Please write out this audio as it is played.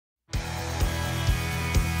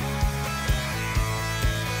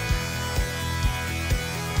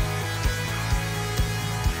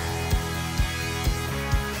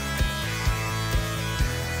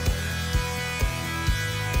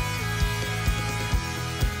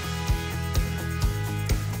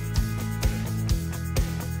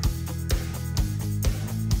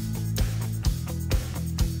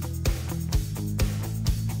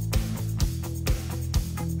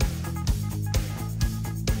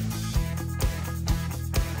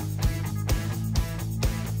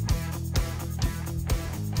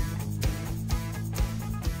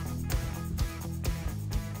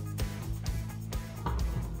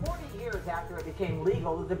became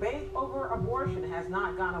legal, the debate over abortion has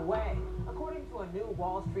not gone away. According to a new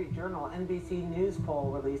Wall Street Journal NBC News poll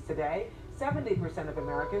released today, 70% of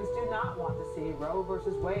Americans do not want to see Roe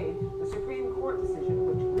versus Wade, the Supreme Court decision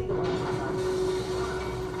which legalizes abortion.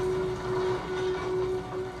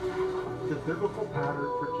 The biblical pattern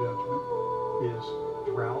for judgment is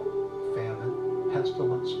drought, famine,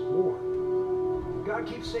 pestilence, war. God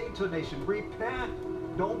keeps saying to a nation, repent,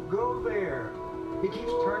 don't go there. He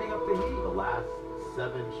keeps turning up the heat. The last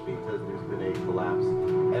 7 Shemitas, there's been a collapse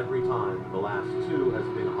every time. The last 2 has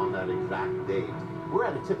been on that exact date. We're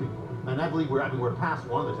at a tipping point, and I believe we're past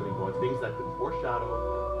one of the tipping points, things that could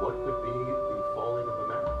foreshadow what could be the falling of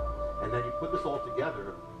America. And then you put this all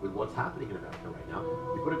together with what's happening in America right now.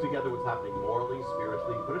 You put it together with what's happening morally,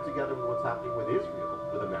 spiritually. You put it together with what's happening with Israel,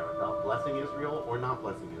 with America, blessing Israel or not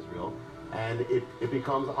blessing Israel, and it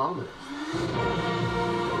becomes ominous. Listen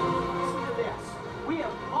to this. We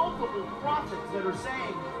have multiple prophets that are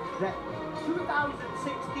saying that 2016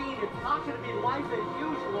 is not going to be life as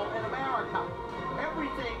usual in America.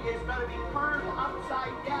 Everything is going to be turned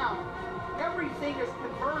upside down. Everything is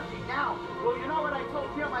converging now. Well, you know what I told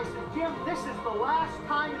Jim? I said, Jim, this is the last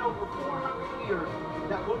time in over 400 years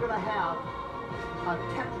that we're going to have a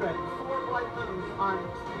tetrad, 4 blood moons on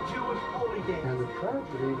Jewish holy days. And the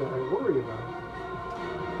tragedy that I worry about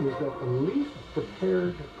is that the least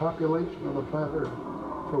prepared population on the planet Earth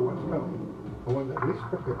for what's coming, the one that least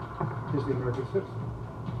prepared, is the American citizen.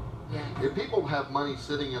 Yeah. If people have money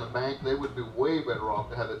sitting in a bank, they would be way better off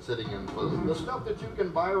to have it sitting in the stuff that you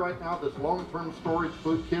can buy right now, this long-term storage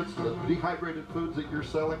food kits, the dehydrated foods that you're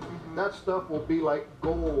selling, that stuff will be like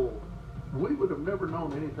gold. We would have never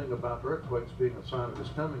known anything about earthquakes being a sign of his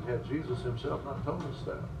coming had Jesus himself not told us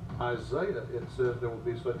that. Isaiah, it says there will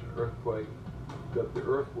be such an earthquake that the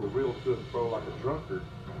earth will reel to and fro like a drunkard.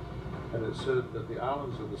 And it said that the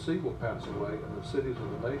islands of the sea will pass away and the cities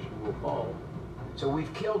of the nation will fall. So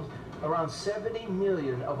we've killed around 70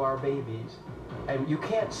 million of our babies, and you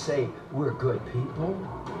can't say we're good people.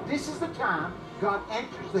 This is the time God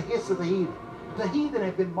answers the hiss of the heathen. The heathen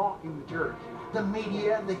have been mocking the church. The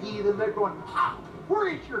media and the heathen, they're going, ha! Where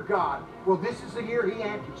is your God? Well, this is the year he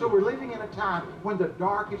answered. So we're living in a time when the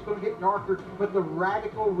dark is going to get darker, but the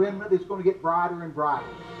radical remnant is going to get brighter and brighter.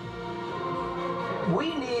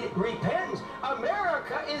 We need repentance.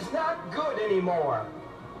 America is not good anymore.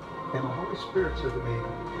 And the Holy Spirit said to me,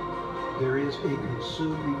 there is a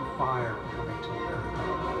consuming fire coming to America.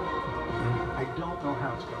 I don't know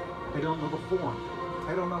how it's going. I don't know the form.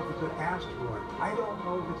 I don't know if it's an asteroid. I don't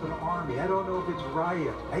know if it's an army. I don't know if it's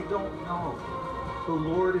riot. I don't know. The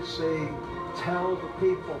Lord is saying, tell the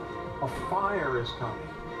people, a fire is coming.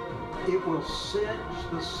 It will singe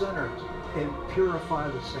the sinners and purify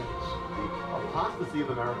the saints. The apostasy of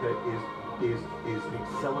America is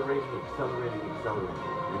accelerating.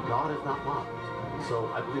 And God is not mocked. So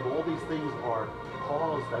I believe all these things are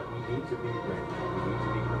cause that we need to be ready. We need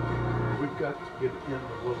to be prepared. We've got to get in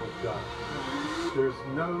the will of God. There's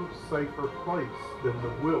no safer place than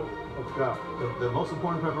the will of God. The most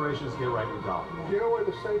important preparation is to get right with God. Do you know where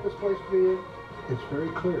the safest place to be in? It's very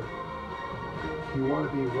clear. You want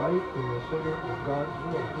to be right in the center of God's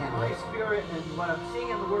will. Yeah, my spirit and what I'm seeing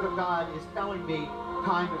in the Word of God is telling me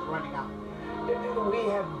time is running out. We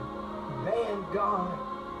have banned God.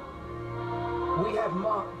 We have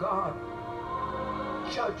mocked God.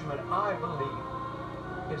 Judgment, I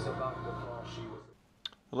believe, is about to fall.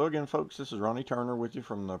 Hello again, folks. This is Ronnie Turner with you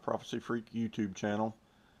from the Prophecy Freak YouTube channel.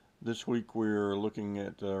 This week we're looking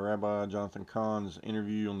at Rabbi Jonathan Cahn's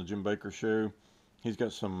interview on the Jim Bakker Show. He's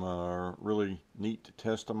got some really neat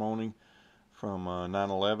testimony from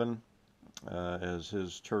 9/11, as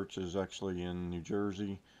his church is actually in New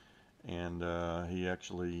Jersey, and he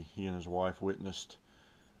and his wife witnessed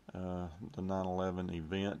the 9/11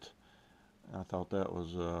 event. I thought that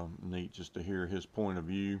was neat just to hear his point of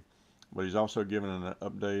view. But he's also given an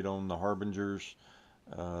update on the Harbingers,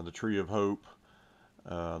 the Tree of Hope,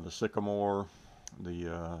 the Sycamore,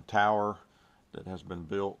 the tower that has been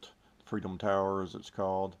built, Freedom Tower as it's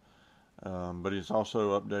called. But he's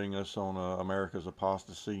also updating us on America's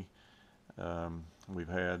apostasy. We've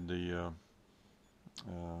had the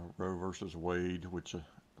Roe versus Wade, which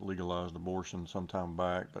legalized abortion some time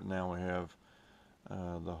back, but now we have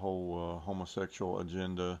the whole homosexual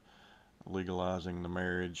agenda, legalizing the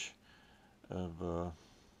marriage of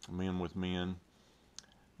men with men.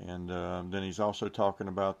 And then he's also talking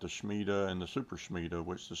about the Shemita and the Super Shemita,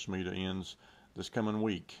 which the Shemita ends this coming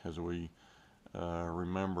week, as we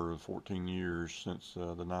remember 14 years since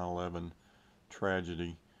the 9/11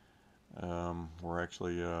 tragedy. We're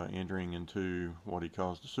actually entering into what he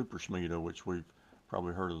calls the Super Shemita, which we've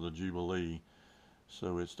probably heard of the Jubilee.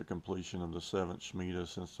 So it's the completion of the 7th Shemita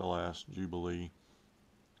since the last Jubilee,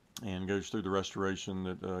 and goes through the restoration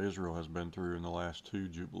that Israel has been through in the last 2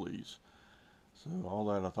 Jubilees. So all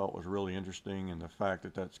that I thought was really interesting, and the fact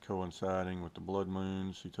that that's coinciding with the blood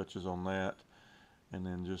moons, he touches on that, and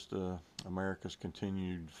then just America's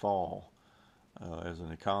continued fall as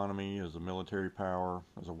an economy, as a military power,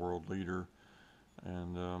 as a world leader,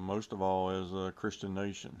 and most of all as a Christian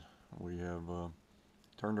nation. We have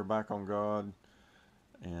turned our back on God,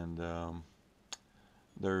 and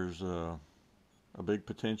there's a big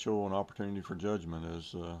potential and opportunity for judgment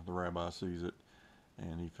as the rabbi sees it,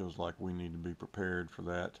 and he feels like we need to be prepared for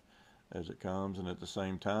that as it comes. And at the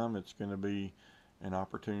same time, it's going to be an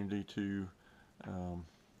opportunity to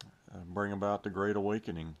bring about the Great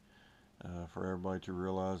Awakening, for everybody to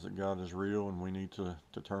realize that God is real and we need to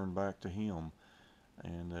turn back to Him.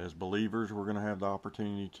 And as believers, we're going to have the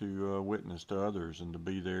opportunity to witness to others and to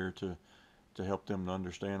be there to help them to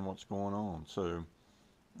understand what's going on. So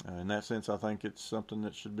in that sense, I think it's something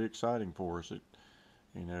that should be exciting for us. It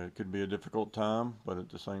could be a difficult time, but at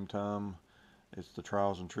the same time, it's the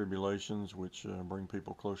trials and tribulations which bring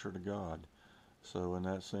people closer to God. So in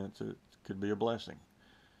that sense, it could be a blessing.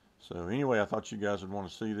 So anyway, I thought you guys would want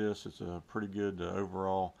to see this. It's a pretty good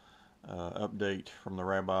overall update from the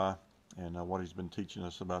rabbi, and what he's been teaching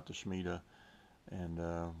us about the Shemita and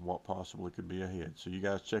what possibly could be ahead. So you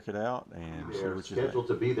guys check it out and see what you think. Scheduled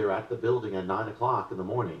to be there at the building at 9 o'clock in the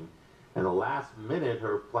morning, and the last minute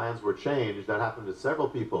her plans were changed. That happened to several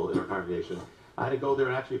people in our congregation. I had to go there,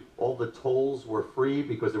 and actually all the tolls were free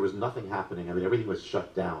because there was nothing happening. I mean, everything was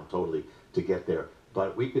shut down totally to get there.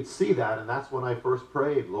 But we could see that, and that's when I first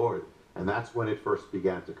prayed, Lord, and that's when it first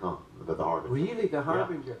began to come, the Harbinger. Really, the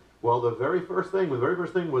Harbinger? Yeah. Well, the very first thing was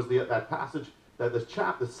that passage,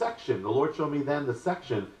 the section. The Lord showed me then the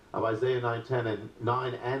section of Isaiah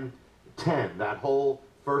 9 and 10. That whole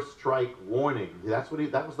first strike warning. That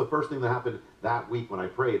was the first thing that happened that week when I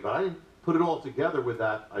prayed. But I didn't put it all together with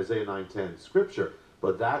that Isaiah 9:10 scripture.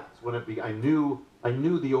 But that's when I knew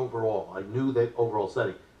the overall. I knew that overall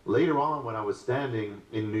setting. Later on, when I was standing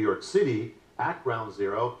in New York City at Ground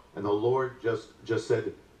Zero, and the Lord just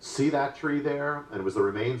said, "See that tree there?" And it was the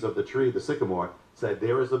remains of the tree, the sycamore. Said,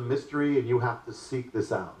 "There is a mystery, and you have to seek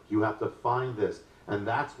this out. You have to find this." And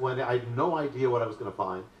that's when I had no idea what I was going to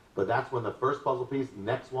find. But that's when the first puzzle piece,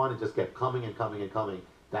 next one, it just kept coming and coming and coming.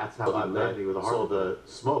 That's how I landed with the heart. So the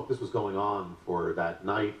smoke, this was going on for that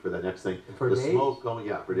night, for the next thing. For the days? Smoke going,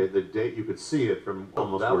 yeah, for the day, you could see it from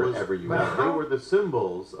almost wherever you were. They were the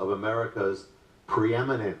symbols of America's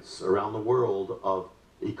preeminence around the world of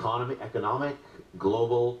economic,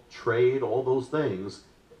 global trade, all those things.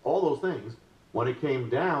 When it came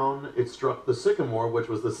down, it struck the sycamore, which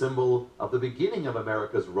was the symbol of the beginning of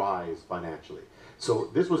America's rise financially. So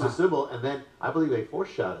this was a symbol, and then I believe a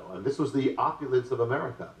foreshadow, and this was the opulence of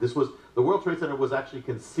America. This was, the World Trade Center was actually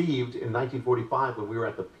conceived in 1945 when we were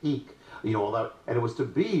at the peak, all that, and it was to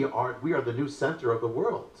be we are the new center of the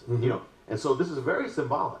world, and so this is very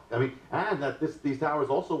symbolic. I mean, and that these towers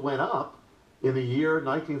also went up in the year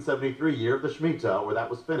 1973, year of the Shemita, where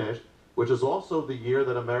that was finished, which is also the year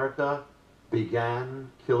that America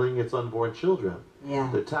began killing its unborn children. Yeah.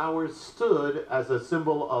 The towers stood as a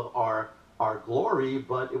symbol of our glory,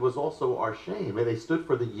 but it was also our shame. And they stood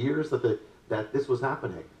for the years that this was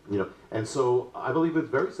happening, And so I believe it's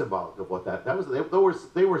very symbolic of what that was.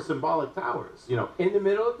 They were symbolic towers, In the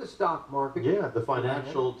middle of the stock market. Yeah, the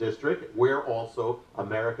financial district, where also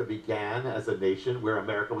America began as a nation, where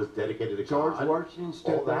America was dedicated to George God. Washington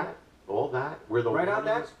stood there. All that, where the right on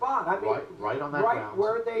that spot. I mean, right on that right ground.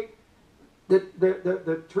 where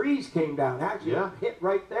the trees came down. Actually, hit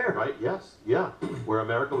right there. Right. Yes. Yeah. Where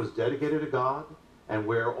America was dedicated to God, and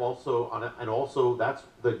where also that's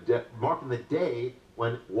marking the day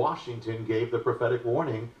when Washington gave the prophetic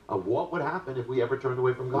warning of what would happen if we ever turned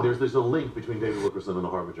away from God. There's a link between David Wilkerson and the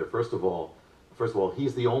Harbinger. First of all,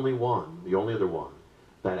 he's the only other one,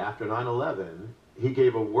 that after 9/11 he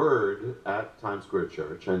gave a word at Times Square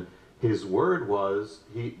Church, and his word was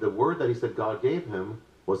the word that he said God gave him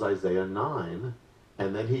was Isaiah 9,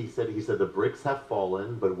 and then he said the bricks have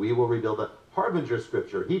fallen, but we will rebuild the Harbinger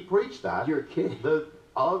scripture. He preached that. You're kidding.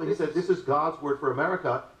 He said this is God's word for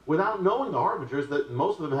America, without knowing the Harbingers, that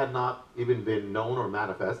most of them had not even been known or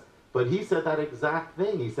manifest. But he said that exact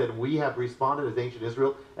thing. He said, we have responded as ancient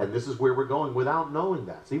Israel, and this is where we're going, without knowing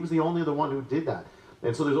that. So he was the only other one who did that.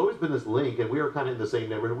 And so there's always been this link, and we were kind of in the same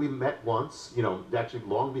neighborhood. We met once, actually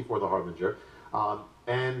long before the Harbinger.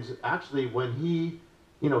 And actually when he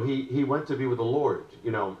went to be with the Lord,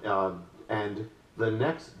 and the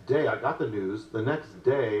next day I got the news. The next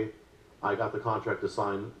day I got the contract to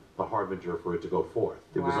sign the harbinger for it to go forth.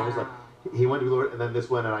 It was almost like he went to the Lord, and then this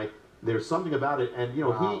went, and there's something about it, and you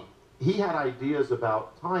know, he had ideas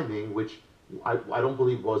about timing, which I don't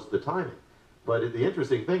believe was the timing. But the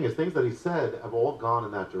interesting thing is, things that he said have all gone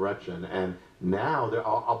in that direction, and now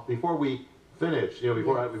before we finish, you know,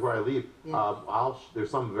 before I leave,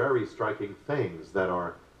 there's some very striking things that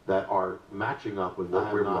are matching up with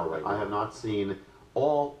what we're doing right now. I have not seen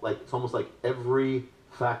it's almost like every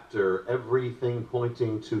factor, everything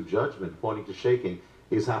pointing to judgment, pointing to shaking,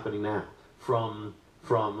 is happening now. From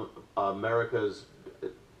America's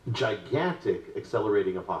gigantic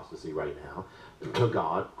accelerating apostasy right now to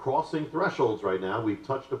God crossing thresholds right now. We've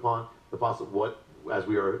touched upon the as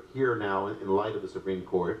we are here now in light of the Supreme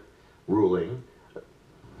Court ruling.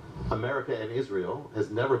 America and Israel has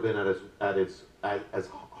never been as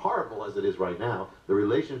horrible as it is right now. The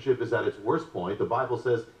relationship is at its worst point. The Bible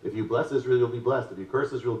says, if you bless Israel, you'll be blessed. If you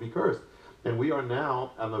curse Israel, you'll be cursed. And we are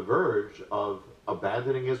now on the verge of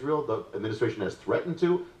abandoning Israel. The administration has threatened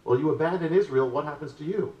to. Well, you abandon Israel, what happens to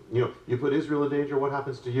you? You know, you put Israel in danger, what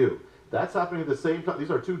happens to you? That's happening at the same time. These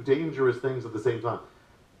are two dangerous things at the same time.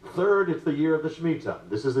 Third, it's the year of the Shemita.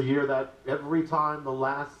 This is the year that every time, the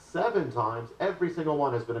last 7 times, every single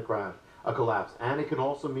one has been a crash, a collapse. And it can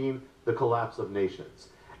also mean the collapse of nations.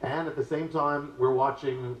 And at the same time, we're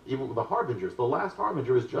watching, even with the Harbingers, the last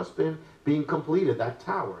Harbinger has just been being completed, that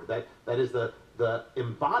tower. That is the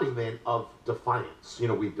embodiment of defiance. You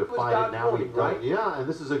know, we've defied it, now we've done it. Yeah, and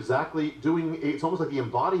this is exactly it's almost like the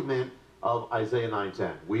embodiment of Isaiah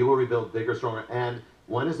 9:10. We will rebuild bigger, stronger. And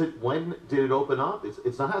when did it open up?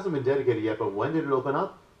 It hasn't been dedicated yet, but when did it open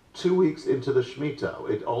up? 2 weeks into the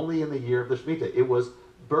Shemitah. Only in the year of the Shemitah. It was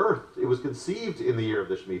birthed, it was conceived in the year of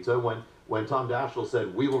the Shemitah when Tom Daschle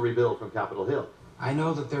said, we will rebuild from Capitol Hill. I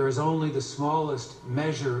know that there is only the smallest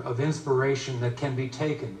measure of inspiration that can be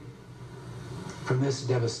taken from this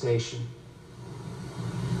devastation.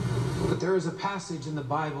 But there is a passage in the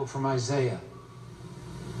Bible from Isaiah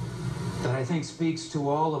that I think speaks to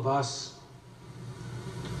all of us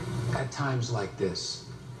at times like this.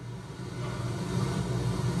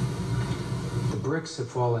 The bricks have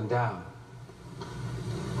fallen down,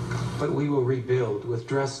 but we will rebuild with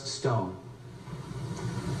dressed stone.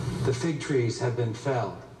 The fig trees have been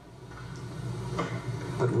felled,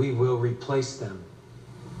 but we will replace them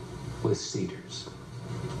with cedars.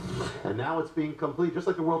 And now it's being complete, just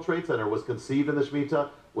like the World Trade Center was conceived in the Shemitah,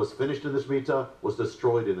 was finished in the Shemitah, was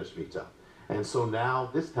destroyed in the Shemitah. And so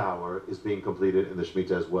now this tower is being completed in the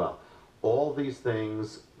Shemitah as well. All these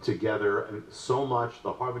things together, and so much,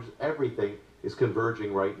 the Harbingers, everything is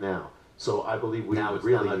converging right now. So I believe we now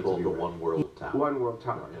really need to be the One World Tower. One World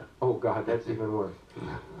Tower. Yeah. Oh God, that's even worse.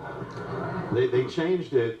 They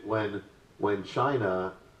changed it when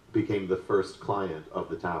China became the first client of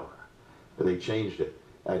the tower. They changed it,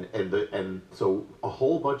 and so a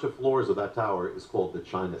whole bunch of floors of that tower is called the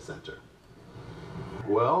China Center.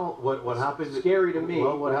 Well, what happened? Scary to me.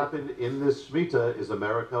 Well, what happened in this Shemitah is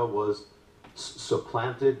America was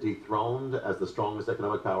supplanted, dethroned as the strongest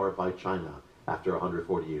economic power by China after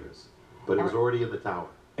 140 years. But it was already in the tower.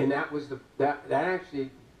 And that was that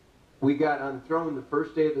actually, we got unthrown the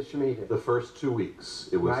first day of the Shemitah. The first 2 weeks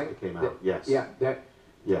it came out. Yes. Yeah.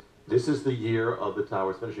 Yeah. This is the year of the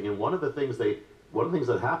tower's finishing. And one of the things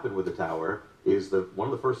that happened with the tower is one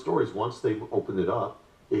of the first stories, once they opened it up,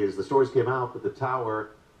 is the stories came out that the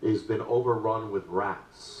tower has been overrun with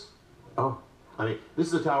rats. Oh. I mean, this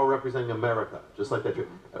is a tower representing America, just like that.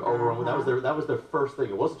 Overrun with, that was their first thing.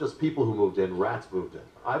 It wasn't just people who moved in, rats moved in.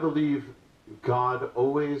 I believe God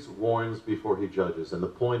always warns before he judges. And the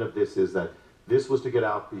point of this is that this was to get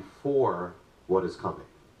out before what is coming.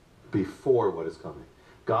 Before what is coming.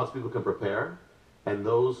 God's people can prepare, and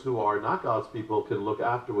those who are not God's people can look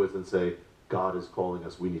afterwards and say, God is calling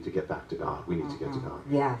us. We need to get back to God. We need to get to God.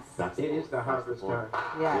 Yes. It is the harvest time.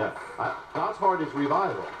 Yes. Yeah. God's heart is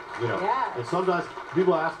revival. You know. Yes. And sometimes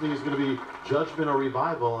people ask me, is it going to be judgment or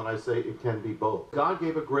revival? And I say it can be both. God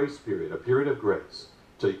gave a grace period, a period of grace,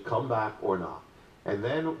 to come back or not. And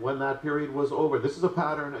then when that period was over, this is a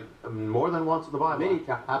pattern more than once in the Bible. Many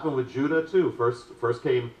times. Happened with Judah too. First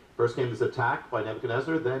came this attack by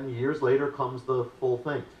Nebuchadnezzar. Then years later comes the full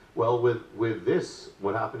thing. Well, with this,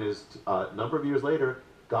 what happened is a number of years later,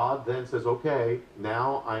 God then says, okay,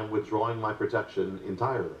 now I am withdrawing my protection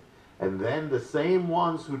entirely. And then the same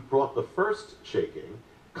ones who brought the first shaking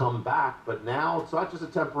come back, but now it's not just a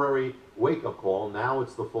temporary wake-up call, now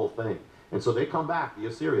it's the full thing. And so they come back, the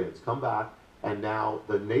Assyrians come back, and now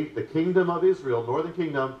the kingdom of Israel, northern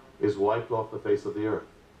kingdom, is wiped off the face of the earth.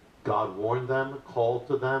 God warned them, called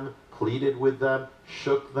to them, pleaded with them,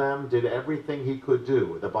 shook them, did everything he could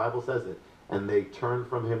do. The Bible says it. and they turned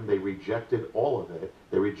from him. They rejected all of it.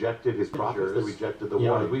 They rejected his prophets. They rejected the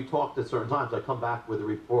warning. We talked at certain times. I come back with a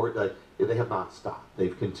report that they have not stopped.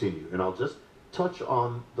 They've continued. And I'll just touch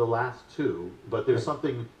on the last two, but there's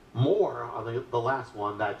something more on the last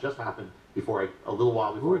one that just happened a little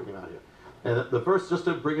while before I came out here. And the first, just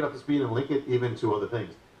to bring it up to speed and link it even to other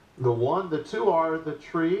things. The two are the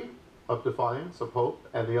tree of defiance, of hope,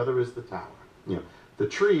 and the other is the tower. The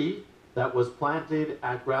tree that was planted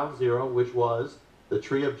at ground zero, which was the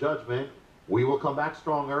tree of judgment, we will come back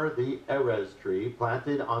stronger, the Erez tree,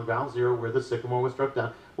 planted on ground zero where the sycamore was struck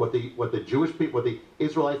down. What the Jewish people, what the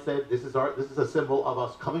Israelites said, this is a symbol of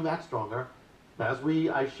us coming back stronger. As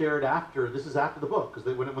I shared after, this is after the book,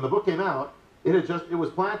 because when the book came out, it was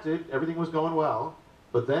planted, everything was going well,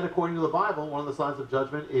 but then according to the Bible, one of the signs of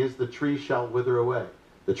judgment is the tree shall wither away.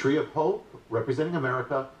 The tree of hope, representing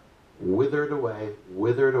America, withered away,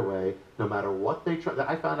 no matter what they tried.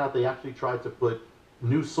 I found out they actually tried to put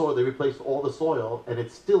new soil, they replaced all the soil, and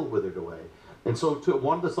it still withered away. And so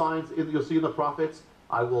one of the signs you'll see in the prophets,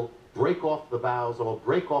 I will break off the boughs, I will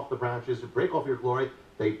break off the branches, break off your glory.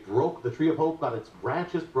 The tree of hope got its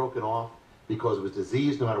branches broken off because it was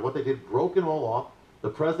diseased, no matter what they did, broken all off. The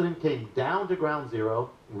president came down to ground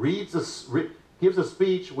zero, gives a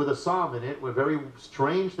speech with a psalm in it, a very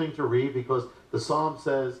strange thing to read, because the psalm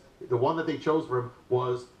says, the one that they chose for him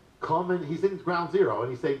was, he's in ground zero,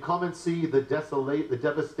 and he's saying, come and see the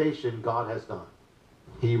devastation God has done.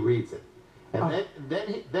 He reads it. And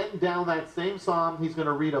then down that same psalm, he's going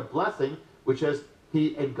to read a blessing, which says,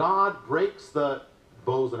 and God breaks the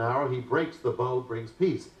bows and arrow, he breaks the bow, brings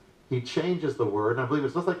peace. He changes the word, and I believe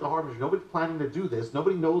it's just like the Harbingers. Nobody's planning to do this.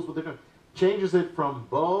 Nobody knows what they're doing. Changes it from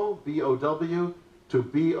bow, B-O-W, to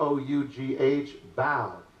B-O-U-G-H,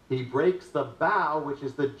 bow. He breaks the bow, which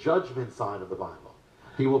is the judgment sign of the Bible.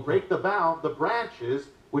 He will break the bow, the branches,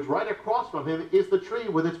 which right across from him is the tree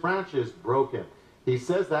with its branches broken. He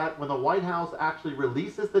says that when the White House actually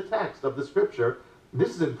releases the text of the scripture, this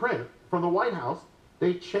is in print, from the White House,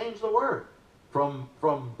 they change the word. From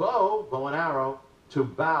bow and arrow, to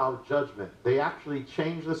bow, judgment. They actually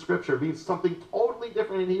change the scripture. It means something totally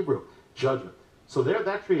different in Hebrew, judgment. So there's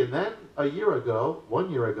that tree. And then 1 year ago,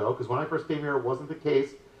 because when I first came here it wasn't the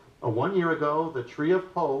case, 1 year ago, the tree of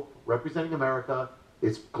hope, representing America,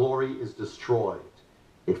 its glory is destroyed.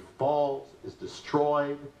 It falls, is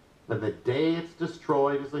destroyed, and the day it's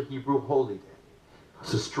destroyed is the Hebrew holy day.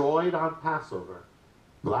 It's destroyed on Passover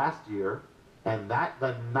last year, and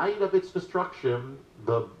the night of its destruction,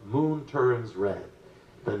 the moon turns red.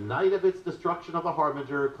 The night of its destruction of the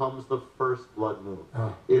Harbinger comes the first blood moon.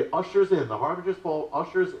 It ushers in, the Harbinger's fall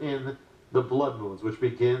ushers in the blood moons, which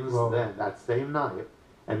begins then, that same night.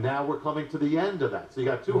 And now we're coming to the end of that. So you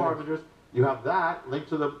got two Harbingers, you have that linked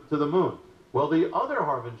to the moon. Well, the other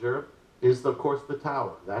Harbinger is, of course, the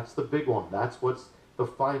tower. That's the big one. That's what's the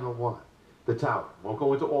final one, the tower. Won't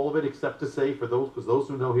go into all of it except to say, because those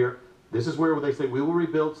who know here, this is where they say, we will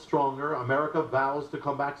rebuild stronger. America vows to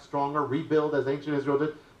come back stronger, rebuild as ancient Israel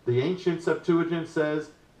did. The ancient Septuagint says,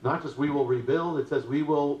 not just we will rebuild, it says we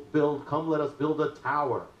will build, come let us build a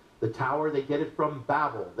tower. The tower, they get it from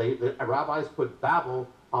Babel. The rabbis put Babel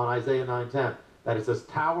on Isaiah 9:10. That it says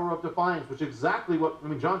Tower of Defiance, which is exactly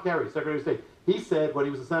John Kerry, Secretary of State, he said when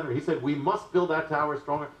he was a senator, he said, we must build that tower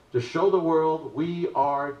stronger to show the world we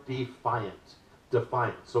are defiant.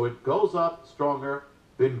 So it goes up stronger,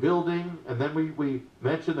 been building, and then we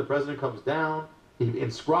mentioned the president comes down, he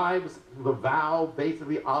inscribes the vow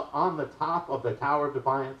basically on the top of the Tower of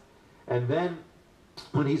Defiance, and then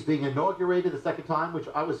when he's being inaugurated the second time, which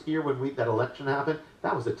I was here when that election happened,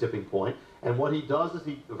 that was a tipping point. And what he does is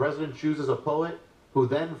the president chooses a poet who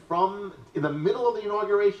then in the middle of the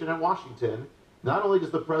inauguration at Washington, not only does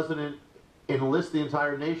the president enlist the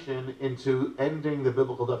entire nation into ending the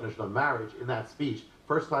biblical definition of marriage in that speech,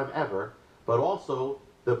 first time ever, but also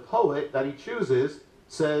the poet that he chooses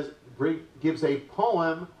gives a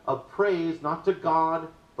poem of praise, not to God,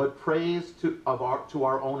 but praise to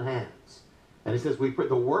our own hands. And he says,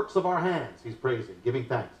 the works of our hands, he's praising, giving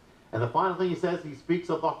thanks. And the final thing he says, he speaks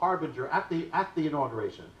of the Harbinger at the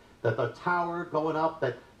inauguration, that the tower going up,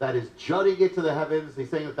 that is jutting into the heavens.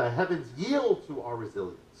 He's saying that the heavens yield to our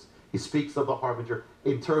resilience. He speaks of the Harbinger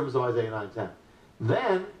in terms of Isaiah 9:10.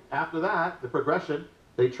 Then, after that, the progression,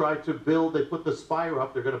 they put the spire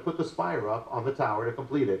up. They're going to put the spire up on the tower to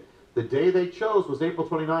complete it. The day they chose was April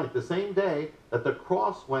 29th, the same day that the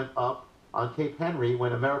cross went up on Cape Henry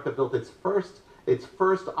when America built its first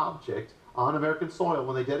object on American soil,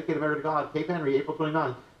 when they dedicated America to God, Cape Henry, April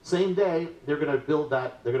 29th, same day, they're going to build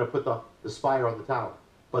that, they're going to put the spire on the tower.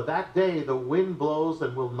 But that day, the wind blows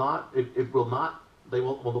and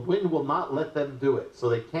the wind will not let them do it. So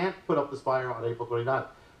they can't put up the spire on April 29th.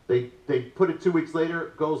 They put it 2 weeks later,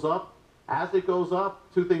 it goes up. As it goes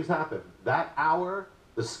up, two things happen. That hour,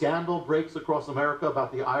 the scandal breaks across America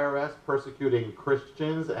about the IRS persecuting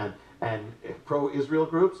Christians and pro-Israel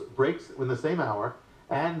groups, breaks in the same hour.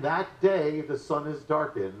 And that day, the sun is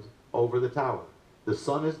darkened over the tower. The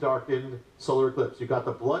sun is darkened, solar eclipse. You got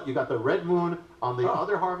the red moon on the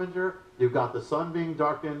other harbinger. You've got the sun being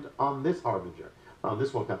darkened on this harbinger.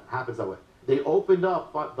 This one happens that way. They opened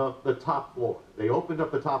up the top floor. They opened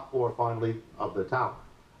up the top floor finally of the tower.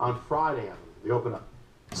 On Friday, they opened up.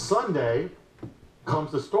 Sunday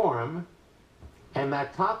comes the storm, and the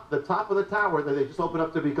top of the tower that they just opened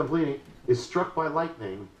up to be completing is struck by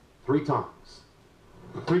lightning 3 times.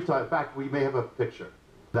 3 times. In fact, we may have a picture.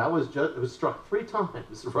 It was struck 3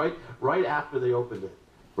 times, right after they opened it,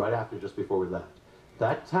 right after, just before we left.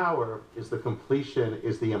 That tower is the completion,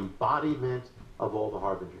 is the embodiment of all the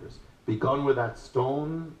harbingers, begun with that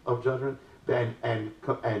stone of judgment and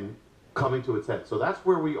coming to its head. So that's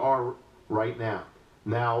where we are right now.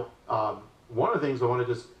 Now, one of the things we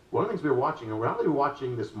were watching, and we're not really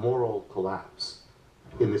watching this moral collapse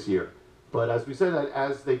in this year. But as we said,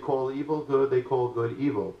 as they call evil good, they call good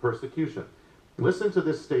evil, persecution. Listen to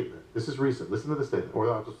this statement. This is recent. Listen to this statement, or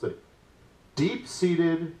I'll just say,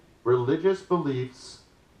 deep-seated religious beliefs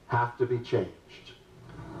have to be changed.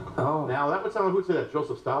 Oh. Now, that would sound like, who'd say that?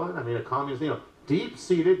 Joseph Stalin? I mean, a communist,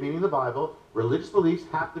 deep-seated, meaning the Bible, religious beliefs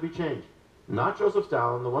have to be changed. Not Joseph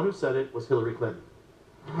Stalin. The one who said it was Hillary Clinton.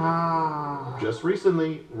 Just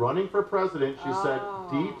recently, running for president, she said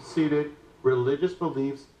deep-seated religious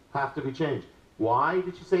beliefs have to be changed. Why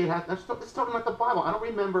did she say it has? It's talking about the Bible. I don't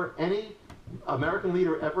remember any American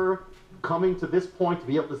leader ever coming to this point to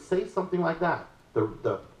be able to say something like that.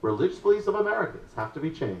 The religious beliefs of Americans have to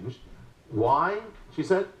be changed. Why? She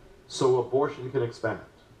said, so abortion can expand.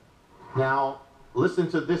 Now, listen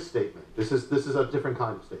to this statement. This is a different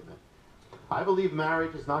kind of statement. I believe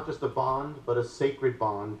marriage is not just a bond, but a sacred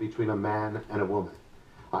bond between a man and a woman.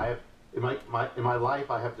 In my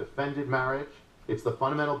life, I have defended marriage. It's the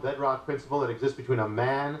fundamental bedrock principle that exists between a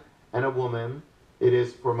man and a woman. It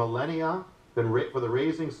is for millennia been for the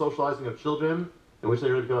raising, socializing of children, in which they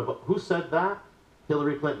really become. But who said that?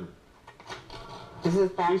 Hillary Clinton.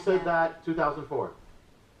 She said that 2004.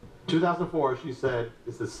 2004, she said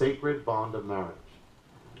it's the sacred bond of marriage.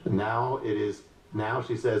 Now it is. Now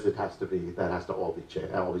she says it has to be. That has to all be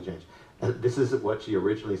changed. And this is what she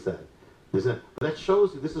originally said. But that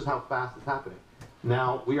shows you this is how fast it's happening.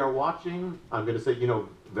 Now we are watching. I'm going to say,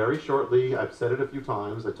 very shortly. I've said it a few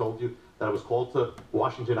times. I told you that I was called to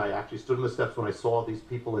Washington. I actually stood on the steps when I saw these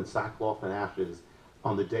people in sackcloth and ashes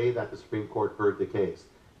on the day that the Supreme Court heard the case.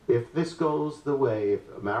 If this goes the way, if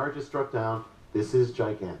marriage is struck down, this is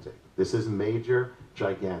gigantic. This is major,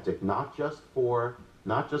 gigantic. Not just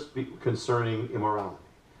concerning immorality,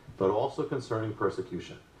 but also concerning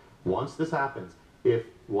persecution. Once this happens, if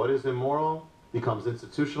what is immoral becomes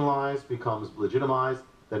institutionalized, becomes legitimized,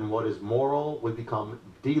 then what is moral would become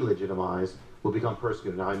delegitimized, will become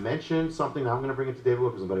persecuted. Now I mentioned something, now I'm going to bring it to David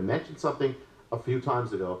Wilkerson, but I mentioned something a few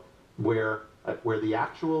times ago where the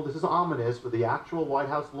actual, this is ominous, but the actual White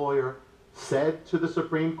House lawyer said to the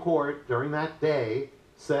Supreme Court during that day,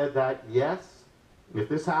 said that yes, if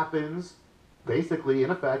this happens, basically,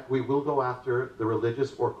 in effect, we will go after the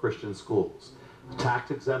religious or Christian schools.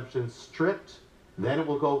 Tax exemptions stripped, then it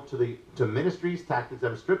will go to ministries, tax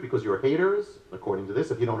exempt stripped because you're haters, according to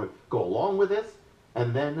this, if you don't go along with this,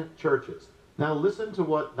 and then churches. Now listen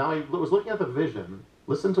to now I was looking at the vision,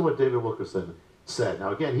 listen to what David Wilkerson said.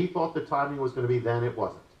 Now again, he thought the timing was going to be then, it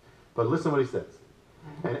wasn't. But listen what he says.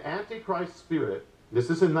 An antichrist spirit, this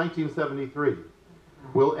is in 1973,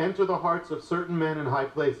 will enter the hearts of certain men in high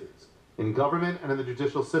places, in government and in the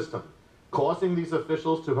judicial system, causing these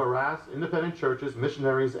officials to harass independent churches,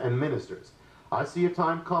 missionaries, and ministers. I see a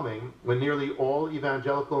time coming when nearly all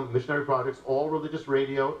evangelical missionary projects, all religious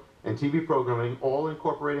radio and TV programming, all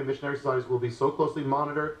incorporated missionary societies will be so closely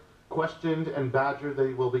monitored, questioned, and badgered that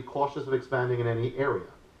they will be cautious of expanding in any area.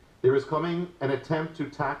 There is coming an attempt to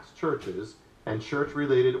tax churches and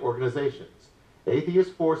church-related organizations.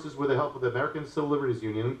 Atheist forces, with the help of the American Civil Liberties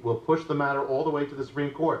Union, will push the matter all the way to the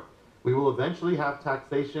Supreme Court. We will eventually have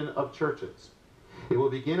taxation of churches. It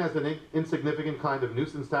will begin as an insignificant kind of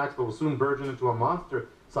nuisance tax, but will soon burgeon into a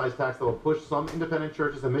monster-sized tax that will push some independent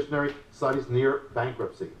churches and missionary societies near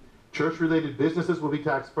bankruptcy. Church-related businesses will be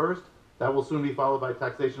taxed first. That will soon be followed by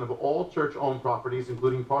taxation of all church-owned properties,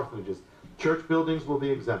 including parsonages. Church buildings will be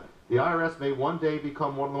exempt. The IRS may one day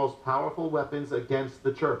become one of the most powerful weapons against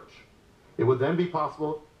the church. It would then be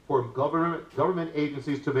possible for government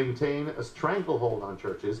agencies to maintain a stranglehold on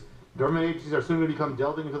churches. Government agencies are soon going to become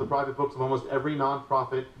delving into the private books of almost every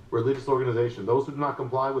non-profit religious organization. Those who do not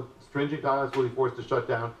comply with stringent guidelines will be forced to shut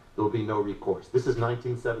down. There will be no recourse. This is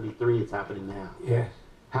 1973. It's happening now. Yes.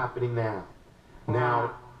 Happening now.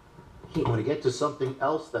 Now, I want to get to something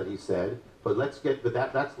else that he said, but let's get, but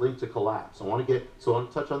that's linked to collapse. I want to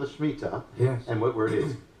touch on the Shemita. Yes. And where it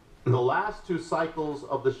is. The last two cycles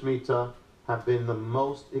of the Shemita have been the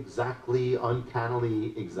most exactly,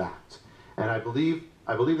 uncannily exact. And I believe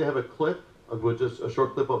they have a clip, just a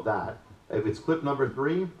short clip of that. If it's clip number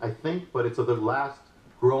 3, I think, but it's of the last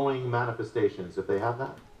growing manifestations, if they have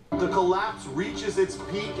that. The collapse reaches its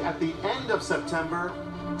peak at the end of September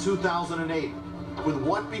 2008, with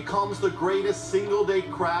what becomes the greatest single-day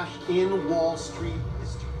crash in Wall Street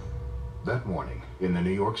history. That morning, in the New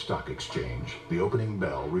York Stock Exchange, the opening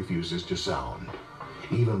bell refuses to sound.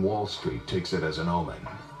 Even Wall Street takes it as an omen.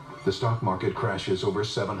 The stock market crashes over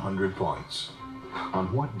 700 points.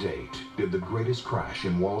 On what date did the greatest crash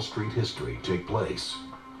in Wall Street history take place?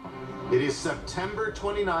 It is September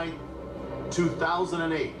 29th,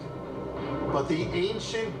 2008. But the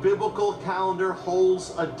ancient biblical calendar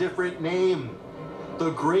holds a different name.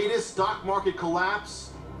 The greatest stock market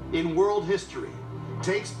collapse in world history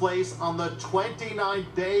takes place on the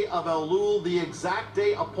 29th day of Elul, the exact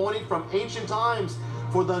day appointed from ancient times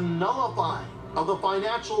for the nullifying of the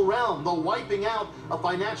financial realm, the wiping out of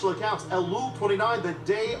financial accounts. Elul 29, the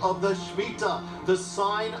day of the Shemita, the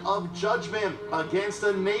sign of judgment against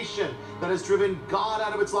a nation that has driven God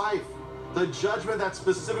out of its life. The judgment that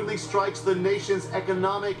specifically strikes the nation's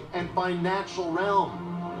economic and financial realm.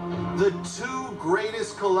 The two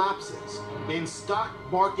greatest collapses in stock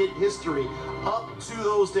market history up to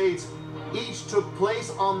those dates each took place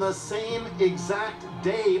on the same exact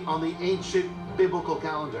day on the ancient biblical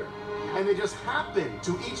calendar. And they just happened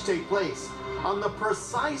to each take place on the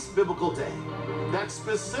precise biblical day that's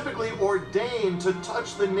specifically ordained to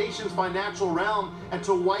touch the nation's financial realm and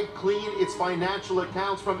to wipe clean its financial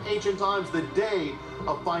accounts from ancient times, the day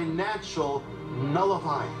of financial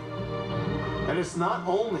nullifying. And it's not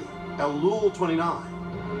only Elul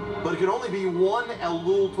 29, but it can only be one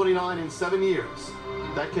Elul 29 in 7 years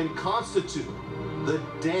that can constitute the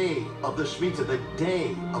day of the Shemita, the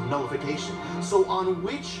day of nullification. So on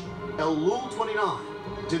which Elul 29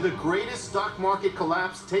 did the greatest stock market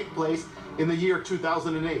collapse take place in the year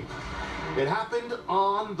 2008? It happened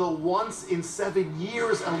on the once in 7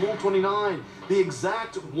 years Elul 29, the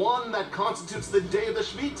exact one that constitutes the day of the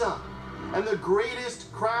Shemita, and the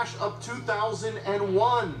greatest crash of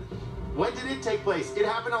 2001. When did it take place? It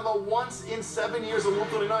happened on the once in 7 years Elul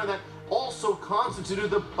 29 that also constituted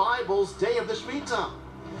the Bible's day of the Shemita.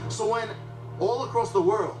 So when all across the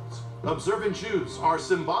world, observant Jews are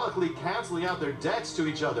symbolically canceling out their debts to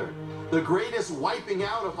each other, the greatest wiping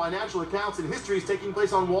out of financial accounts in history is taking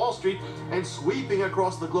place on Wall Street and sweeping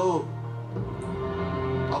across the globe.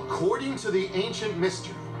 According to the ancient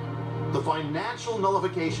mystery, the financial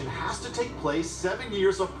nullification has to take place 7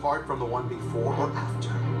 years apart from the one before or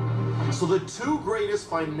after. So the two greatest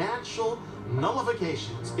financial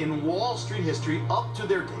nullifications in Wall Street history up to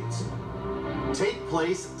their dates take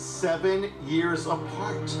place 7 years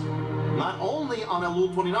apart. Not only on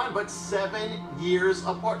Elul 29, but 7 years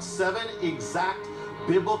apart. 7 exact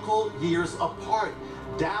biblical years apart.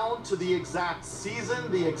 Down to the exact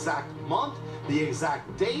season, the exact month, the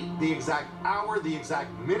exact date, the exact hour, the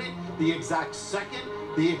exact minute, the exact second,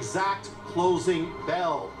 the exact closing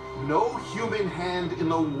bell. No human hand in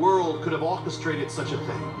the world could have orchestrated such a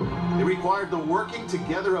thing. It required the working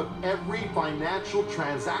together of every financial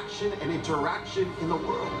transaction and interaction in the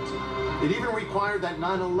world. It even required that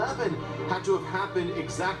 9/11 had to have happened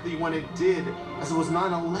exactly when it did, as it was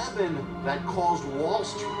 9/11 that caused Wall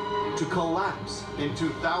Street to collapse in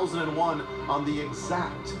 2001 on the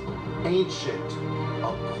exact ancient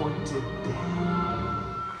appointed day.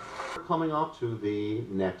 Coming up to the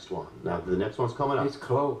next one. Now the next one's coming up. It's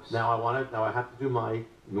close. Now I have to do my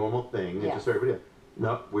normal thing. And just so everybody,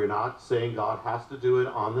 no, we're not saying God has to do it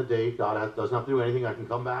on the date. God doesn't have to do anything. I can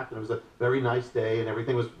come back and it was a very nice day and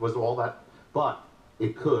everything was all that. But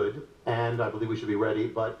it could, and I believe we should be ready.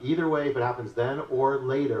 But either way, if it happens then or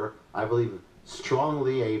later, I believe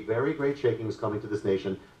strongly a very great shaking is coming to this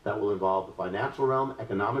nation that will involve the financial realm,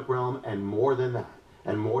 economic realm, and more than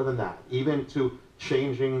that, even to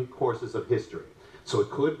changing courses of history. So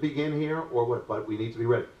it could begin here or what, but we need to be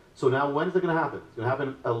ready. So now when is it going to happen? It's going to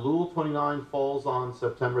happen, Elul 29 falls on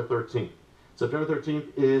September 13th. September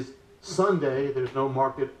 13th is Sunday, there's no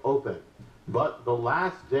market open. But the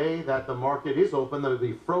last day that the market is open, that will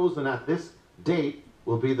be frozen at this date,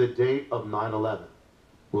 will be the date of 9/11.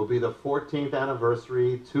 will be the 14th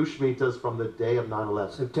anniversary, 2 Shmitas from the day of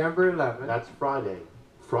 9/11. September 11th. That's Friday.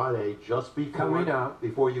 Friday, just Coming up.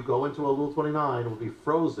 before you go into Elul 29, will be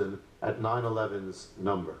frozen at 9/11's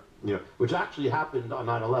number. You know, which actually happened on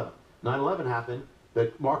 9/11. 9/11 happened,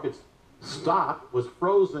 the market's stop was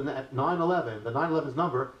frozen at 9/11, the 9/11's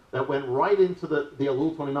number, that went right into the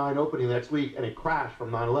Elul 29 opening next week, and it crashed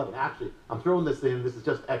from 9/11. Actually, I'm throwing this in, this is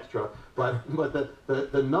just extra, but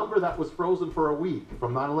the number that was frozen for a week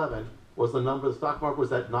from 9/11 was the number, the stock market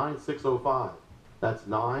was at 9605. That's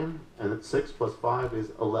 9, and it's 6 plus 5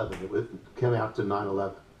 is 11. It came out to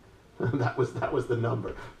 9/11. that was the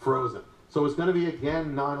number, frozen. So it's going to be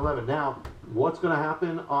again 9/11. Now, what's going to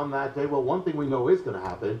happen on that day? Well, one thing we know is going to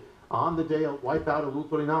happen. On the day of wipeout of Elul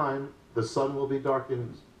 29, the sun will be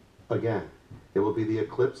darkened again. It will be the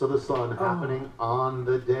eclipse of the sun happening on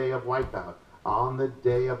the day of wipeout, on the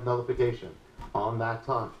day of nullification, on that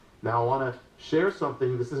time. Now, I want to share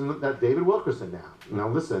something. This isn't that David Wilkerson now. Now,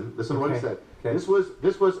 listen to what he said. Okay. This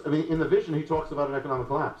was, I mean, in the vision, he talks about an economic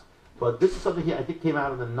collapse. But this is something I think came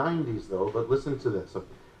out in the 90s, though. But listen to this.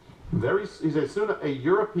 He says, soon a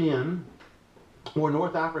European or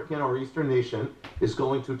North African or Eastern nation is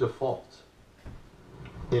going to default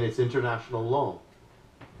in its international loan.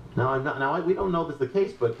 Now, we don't know this is the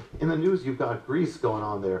case, but in the news you've got Greece going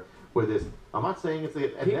on there with this. I'm not saying it's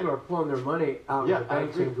people are pulling their money out of the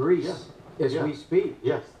banks in Greece as we speak.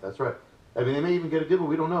 Yes, that's right. I mean, they may even get a deal, but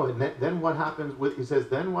we don't know. And then what happens? He says,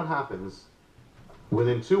 then what happens?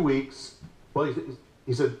 Within 2 weeks, well,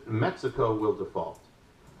 he said Mexico will default.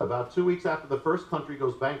 About 2 weeks after the first country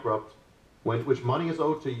goes bankrupt, which money is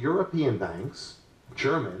owed to European banks,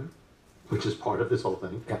 German, which is part of this whole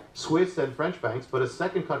thing, Swiss and French banks, but a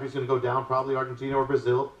second country is going to go down, probably Argentina or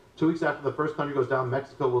Brazil. 2 weeks after the first country goes down,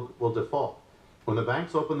 Mexico will default. When the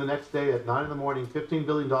banks open the next day at 9 in the morning, $15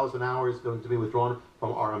 billion an hour is going to be withdrawn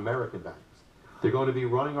from our American banks. They're going to be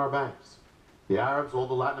running our banks. The Arabs, all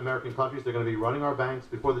the Latin American countries, they're going to be running our banks.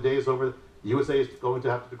 Before the day is over, the USA is going to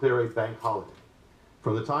have to declare a bank holiday.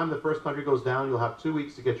 From the time the first country goes down, you'll have 2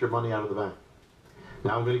 weeks to get your money out of the bank.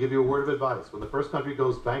 Now I'm going to give you a word of advice. When the first country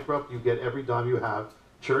goes bankrupt, you get every dime you have.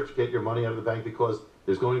 Church, get your money out of the bank because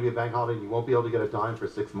there's going to be a bank holiday and you won't be able to get a dime for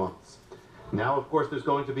 6 months. Now, of course, there's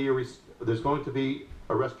going to be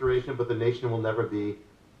a restoration, but the nation will never be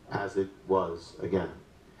as it was again.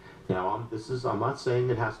 Now, I'm not saying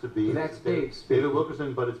it has to be David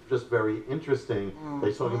Wilkerson, but it's just very interesting.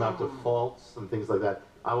 They're talking about defaults and things like that.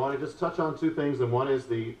 I want to just touch on two things, and one is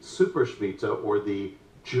the Super Shmita, or the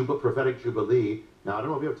prophetic Jubilee. Now, I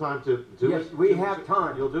don't know if you have time to do it. Yes, we have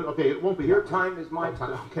time. You'll do it? Okay, it won't be your time is my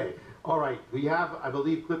time. Okay. All right. We have, I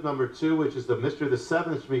believe, clip number 2, which is the mystery of the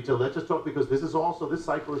 7th Shmita. Let's just talk, because this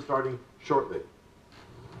cycle is starting shortly.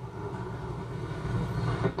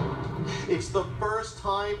 It's the first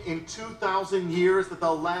time in 2,000 years that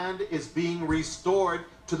the land is being restored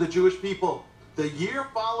to the Jewish people. The year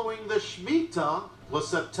following the Shemitah was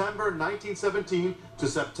September 1917 to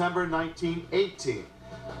September 1918.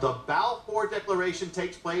 The Balfour Declaration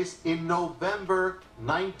takes place in November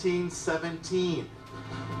 1917.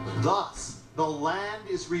 Thus, the land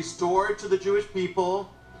is restored to the Jewish people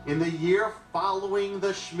in the year following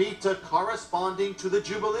the Shemitah, corresponding to the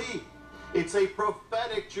Jubilee. It's a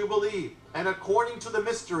prophetic Jubilee, and according to the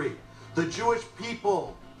mystery, the Jewish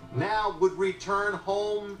people now would return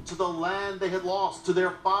home to the land they had lost, to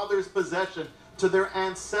their father's possession, to their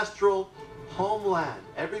ancestral homeland.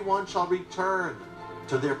 Everyone shall return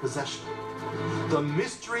to their possession. The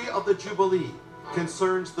mystery of the Jubilee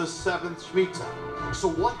concerns the 7th Shemitah. So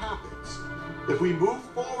what happens if we move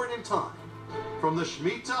forward in time from the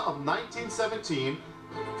Shemitah of 1917,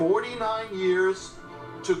 49 years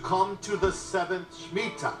to come to the 7th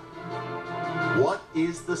Shemitah? What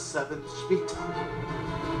is the 7th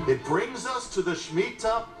Shemitah? It brings us to the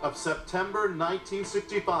Shemitah of September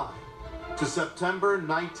 1965 to September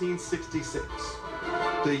 1966.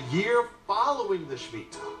 The year following the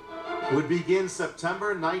Shemitah would begin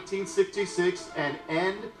September 1966 and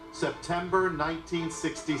end September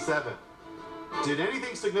 1967. Did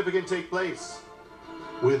anything significant take place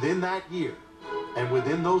within that year and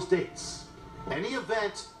within those dates? Any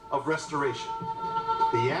event of restoration?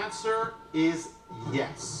 The answer is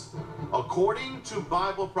yes. According to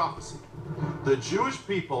Bible prophecy, the Jewish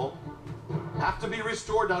people have to be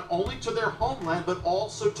restored not only to their homeland, but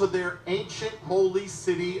also to their ancient holy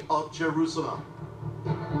city of Jerusalem.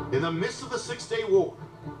 In the midst of the Six-Day War,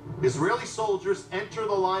 Israeli soldiers enter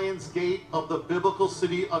the Lion's Gate of the biblical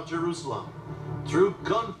city of Jerusalem. Through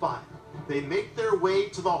gunfire, they make their way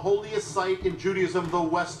to the holiest site in Judaism, the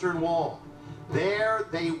Western Wall. There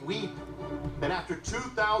they weep. And after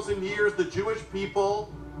 2,000 years, the Jewish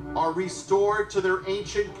people are restored to their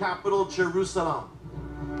ancient capital, Jerusalem.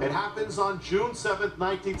 It happens on June 7th,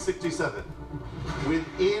 1967,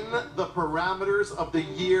 within the parameters of the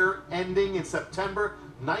year ending in September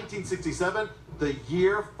 1967, the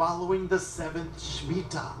year following the 7th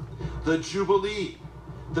Shemita, the Jubilee.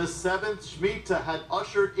 The 7th Shemita had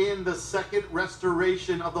ushered in the second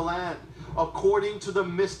restoration of the land. According to the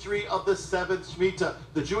mystery of the 7th Shemita,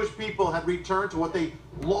 the Jewish people had returned to what they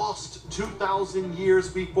lost 2,000 years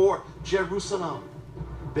before, Jerusalem.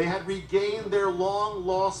 They had regained their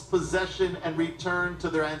long-lost possession and returned to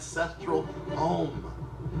their ancestral home.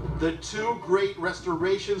 The two great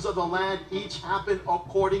restorations of the land each happened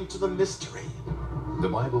according to the mystery. The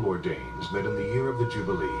Bible ordains that in the year of the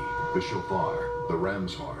Jubilee, the shofar, the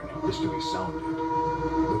ram's horn, is to be sounded.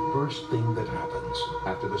 The first thing that happens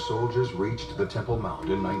after the soldiers reached the Temple Mount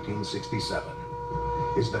in 1967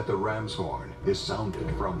 is that the ram's horn is sounded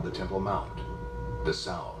from the Temple Mount, the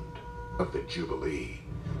sound of the Jubilee.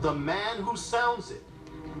 The man who sounds it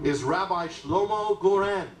is Rabbi Shlomo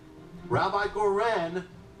Goren. Rabbi Goren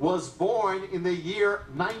was born in the year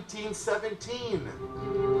 1917,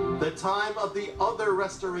 the time of the other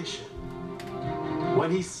restoration. When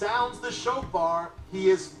he sounds the shofar, he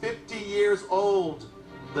is 50 years old,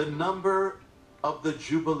 the number of the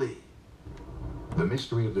Jubilee. The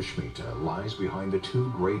mystery of the Shemitah lies behind the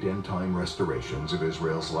two great end-time restorations of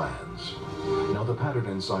Israel's lands. Now, the pattern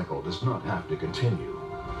and cycle does not have to continue,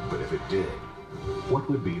 but if it did, what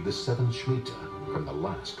would be the seventh Shemitah from the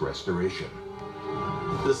last restoration?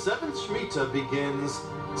 The seventh Shemitah begins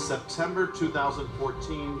September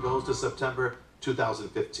 2014, goes to September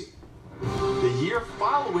 2015. The year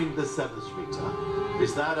following the seventh Shemitah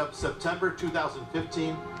is that of September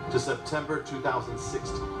 2015 to September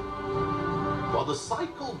 2016. While the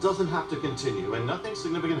cycle doesn't have to continue and nothing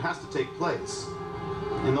significant has to take place,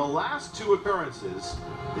 in the last two occurrences,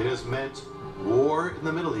 it has meant war in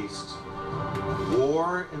the Middle East,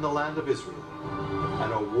 war in the land of Israel,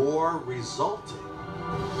 and a war resulting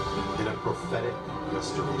in a prophetic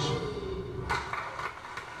restoration.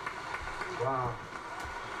 Wow.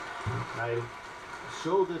 I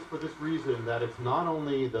show this for this reason, that it's not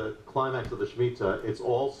only the climax of the Shemitah, it's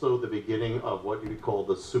also the beginning of what you would call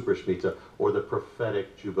the Super Shemitah, or the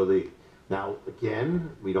prophetic Jubilee. Now,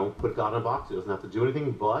 again, we don't put God in a box. It doesn't have to do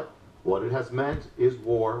anything, but what it has meant is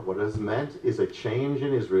war. What it has meant is a change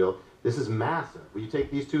in Israel. This is massive. When you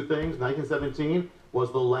take these two things, 1917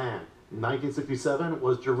 was the land. 1967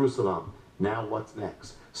 was Jerusalem. Now what's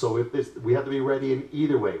next? So if this, we have to be ready in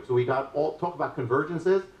either way. So we got all, talk about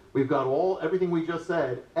convergences. We've got everything we just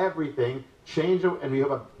said, everything, change, and we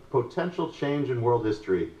have a potential change in world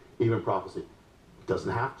history, even prophecy. It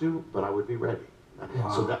doesn't have to, but I would be ready.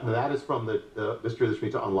 Wow. So that is from the mystery of the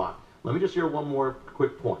Shemitah Unlocked. Let me just share one more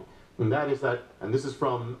quick point, and that is that, and this is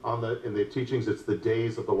from in the teachings, it's the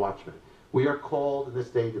days of the watchmen. We are called in this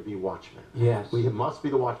day to be watchmen. Yes. We must be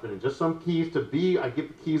the watchmen. And just some keys to be, I give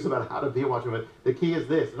the keys about how to be a watchman, but the key is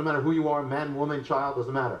this. It doesn't matter who you are, man, woman, child,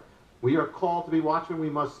 doesn't matter. We are called to be watchmen. We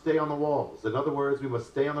must stay on the walls. In other words, we must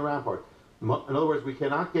stay on the rampart. In other words, we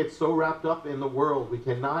cannot get so wrapped up in the world. We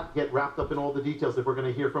cannot get wrapped up in all the details if we're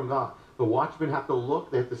going to hear from God. The watchmen have to look.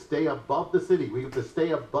 They have to stay above the city. We have to stay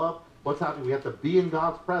above what's happening. We have to be in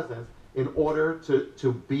God's presence in order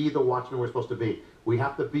to be the watchmen we're supposed to be. We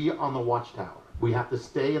have to be on the watchtower. We have to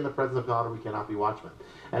stay in the presence of God, or we cannot be watchmen.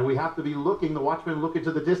 And we have to be looking. The watchmen look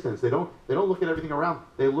into the distance. They don't look at everything around.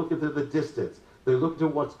 They look into the distance. They look to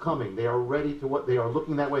what's coming. They are ready to what they are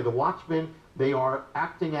looking that way. The watchmen, they are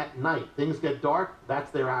acting at night. Things get dark. That's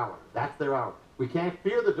their hour. That's their hour. We can't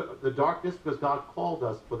fear the darkness because God called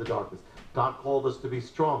us for the darkness. God called us to be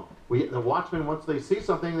strong. The watchmen, once they see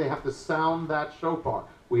something, they have to sound that shofar.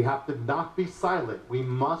 We have to not be silent. We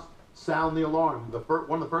must sound the alarm.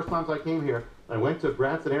 One of the first times I came here, I went to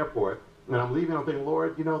Branson Airport, and I'm leaving. I'm thinking,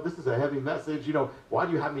 Lord, this is a heavy message. Why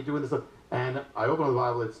do you have me doing this? And I open the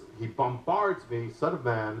Bible. He bombards me, Son of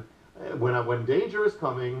Man. When danger is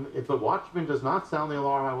coming, if the watchman does not sound the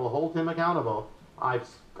alarm, I will hold him accountable. I've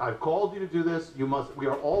called you to do this. We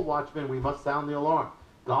are all watchmen. We must sound the alarm.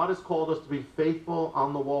 God has called us to be faithful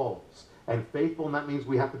on the walls. And faithful, and that means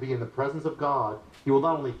we have to be in the presence of God. He will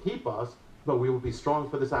not only keep us, but we will be strong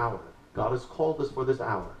for this hour. God has called us for this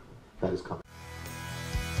hour that is coming.